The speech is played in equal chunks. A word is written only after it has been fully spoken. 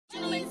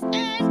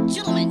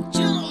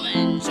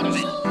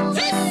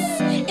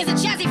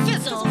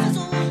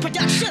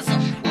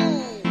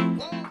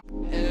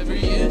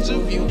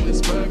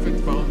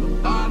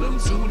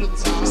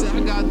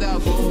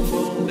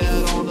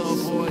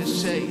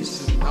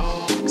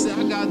dog. Say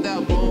I got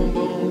that boom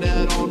boom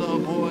that all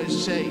the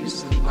boys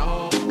chasing,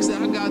 dog. Say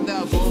I got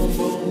that boom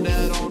boom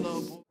that all the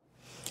boys.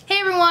 Hey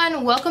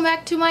everyone, welcome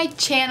back to my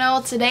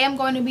channel. Today I'm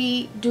going to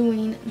be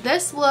doing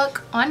this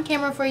look on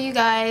camera for you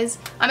guys.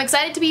 I'm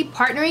excited to be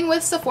partnering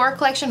with Sephora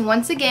collection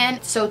once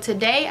again. So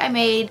today I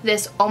made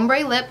this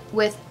ombre lip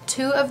with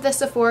two of the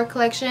Sephora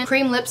collection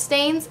cream lip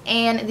stains,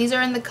 and these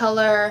are in the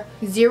color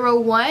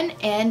 01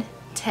 and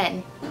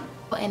 10.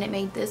 And it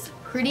made this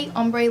pretty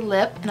ombre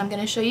lip, and I'm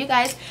going to show you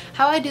guys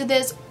how I do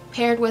this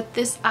paired with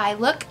this eye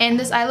look. And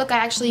this eye look, I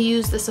actually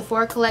used the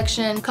Sephora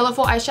collection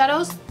colorful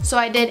eyeshadows. So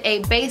I did a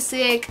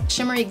basic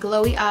shimmery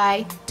glowy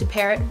eye to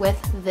pair it with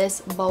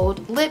this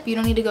bold lip. You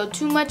don't need to go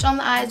too much on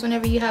the eyes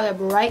whenever you have a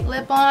bright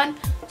lip on.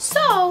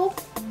 So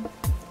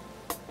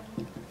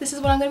this is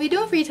what I'm going to be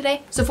doing for you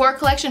today. Sephora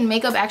collection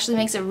makeup actually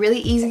makes it really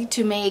easy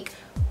to make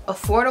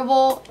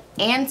affordable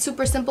and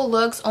super simple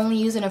looks, only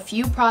using a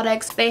few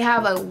products. They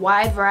have a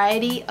wide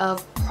variety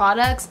of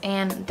products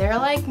and they're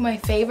like my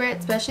favorite,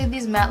 especially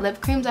these matte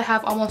lip creams. I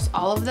have almost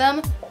all of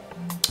them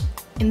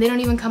and they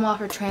don't even come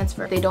off or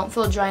transfer. They don't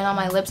feel drying on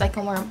my lips. I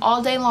can wear them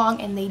all day long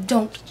and they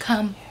don't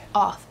come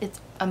off. It's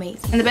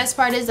amazing. And the best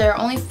part is they're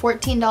only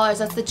 $14.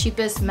 That's the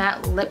cheapest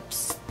matte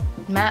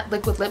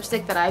liquid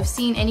lipstick that I've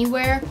seen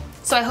anywhere.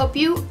 So I hope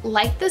you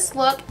like this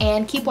look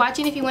and keep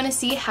watching if you want to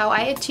see how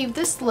I achieve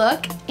this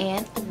look,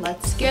 and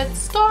let's get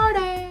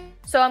started.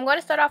 So I'm going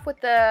to start off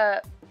with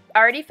the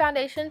already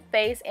foundation,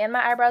 face, and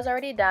my eyebrows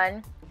already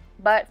done.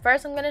 But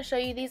first I'm going to show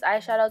you these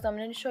eyeshadows. I'm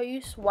going to show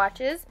you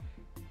swatches.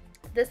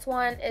 This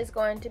one is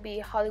going to be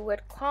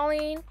Hollywood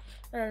Calling,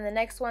 and then the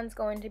next one's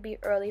going to be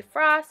Early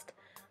Frost.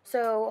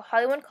 So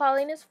Hollywood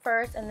Calling is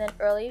first and then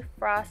Early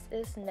Frost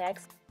is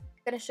next.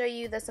 I'm going to show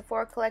you the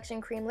Sephora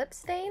collection cream lip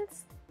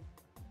stains.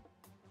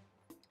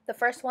 The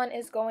first one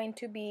is going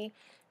to be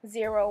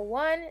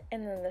 01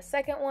 and then the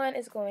second one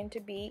is going to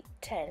be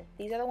 10.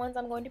 These are the ones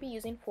I'm going to be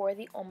using for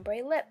the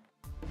ombre lip.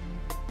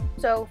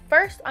 So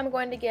first I'm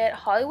going to get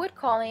Hollywood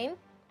Calling.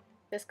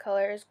 This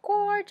color is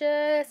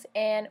gorgeous,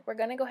 and we're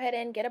going to go ahead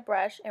and get a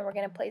brush and we're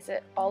going to place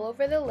it all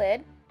over the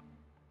lid.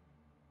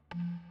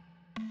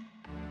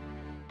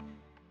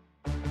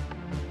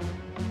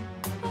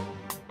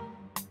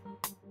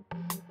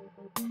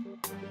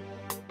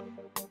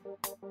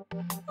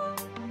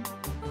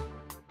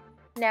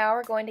 Now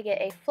we're going to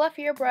get a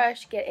fluffier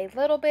brush, get a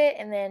little bit,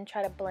 and then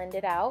try to blend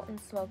it out and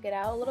smoke it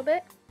out a little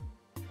bit.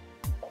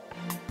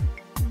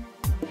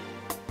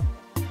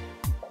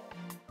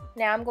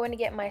 Now I'm going to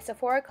get my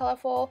Sephora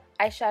colorful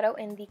eyeshadow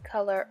in the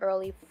color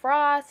Early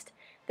Frost.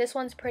 This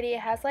one's pretty.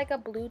 It has like a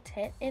blue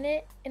tint in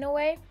it in a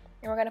way.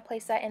 And we're going to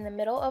place that in the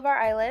middle of our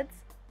eyelids.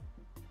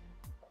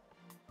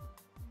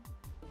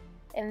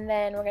 And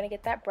then we're going to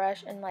get that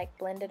brush and like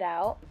blend it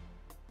out.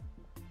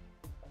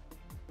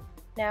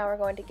 Now we're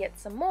going to get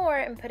some more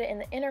and put it in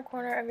the inner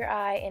corner of your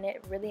eye, and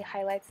it really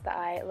highlights the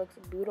eye. It looks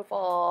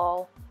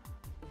beautiful.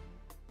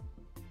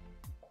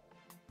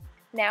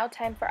 Now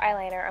time for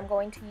eyeliner. I'm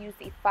going to use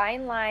the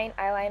Fine Line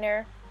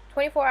eyeliner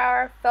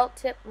 24-hour felt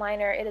tip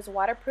liner. It is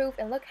waterproof,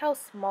 and look how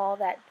small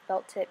that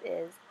felt tip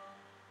is.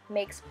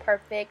 Makes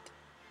perfect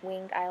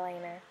winged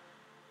eyeliner.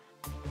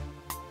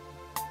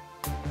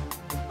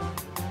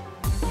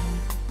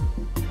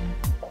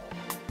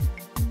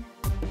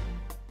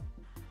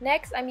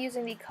 Next, I'm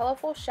using the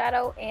Colorful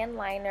Shadow and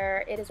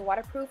Liner. It is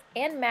waterproof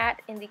and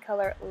matte in the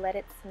color Let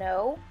It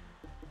Snow.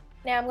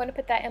 Now I'm going to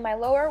put that in my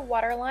lower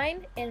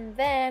waterline, and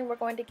then we're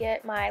going to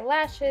get my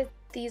lashes.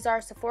 These are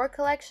Sephora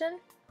collection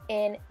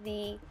in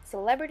the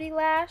Celebrity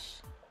Lash,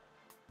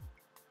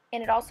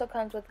 and it also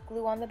comes with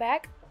glue on the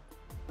back.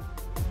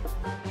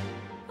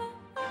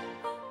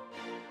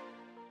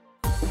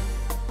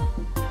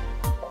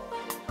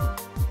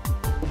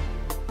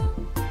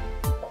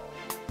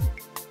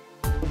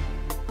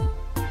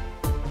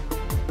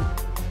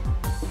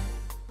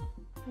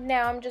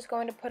 Now I'm just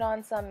going to put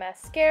on some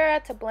mascara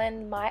to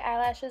blend my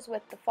eyelashes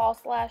with the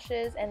false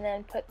lashes, and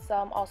then put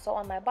some also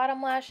on my bottom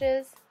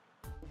lashes.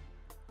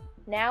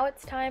 Now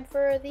it's time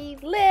for the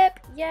lip.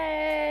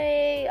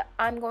 Yay!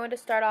 I'm going to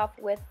start off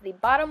with the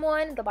bottom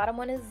one. The bottom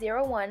one is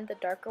 01, the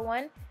darker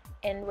one,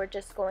 and we're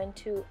just going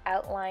to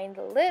outline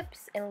the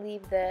lips and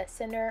leave the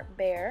center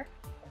bare.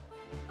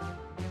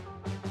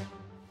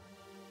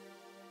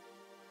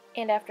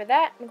 And after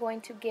that, I'm going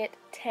to get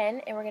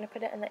 10 and we're going to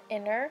put it in the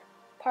inner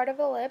part of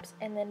the lips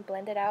and then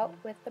blend it out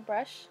with the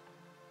brush.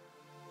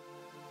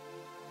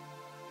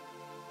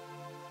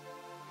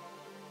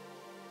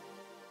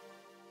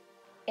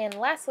 And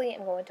lastly,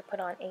 I'm going to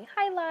put on a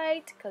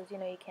highlight, because you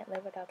know you can't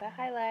live without that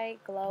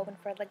highlight. Glowing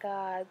for the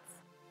gods.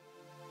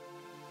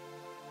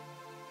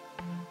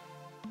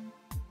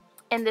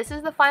 And this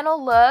is the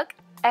final look.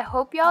 I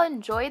hope y'all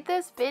enjoyed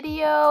this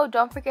video.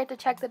 Don't forget to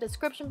check the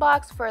description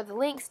box for the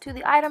links to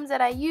the items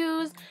that I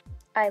used.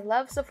 I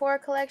love Sephora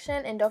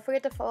collection, and don't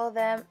forget to follow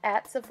them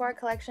at Sephora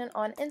collection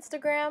on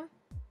Instagram.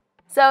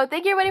 So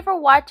thank you everybody for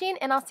watching,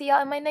 and I'll see y'all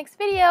in my next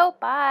video.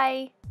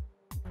 Bye.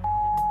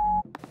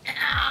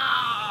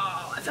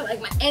 Ow! I feel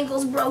like my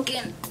ankle's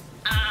broken.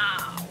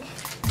 Ow!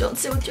 Don't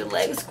sit with your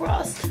legs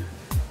crossed.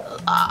 Ugh.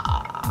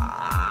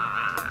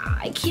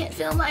 I can't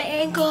feel my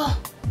ankle.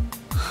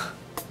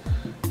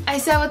 I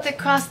sat with it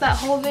crossed that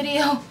whole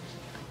video.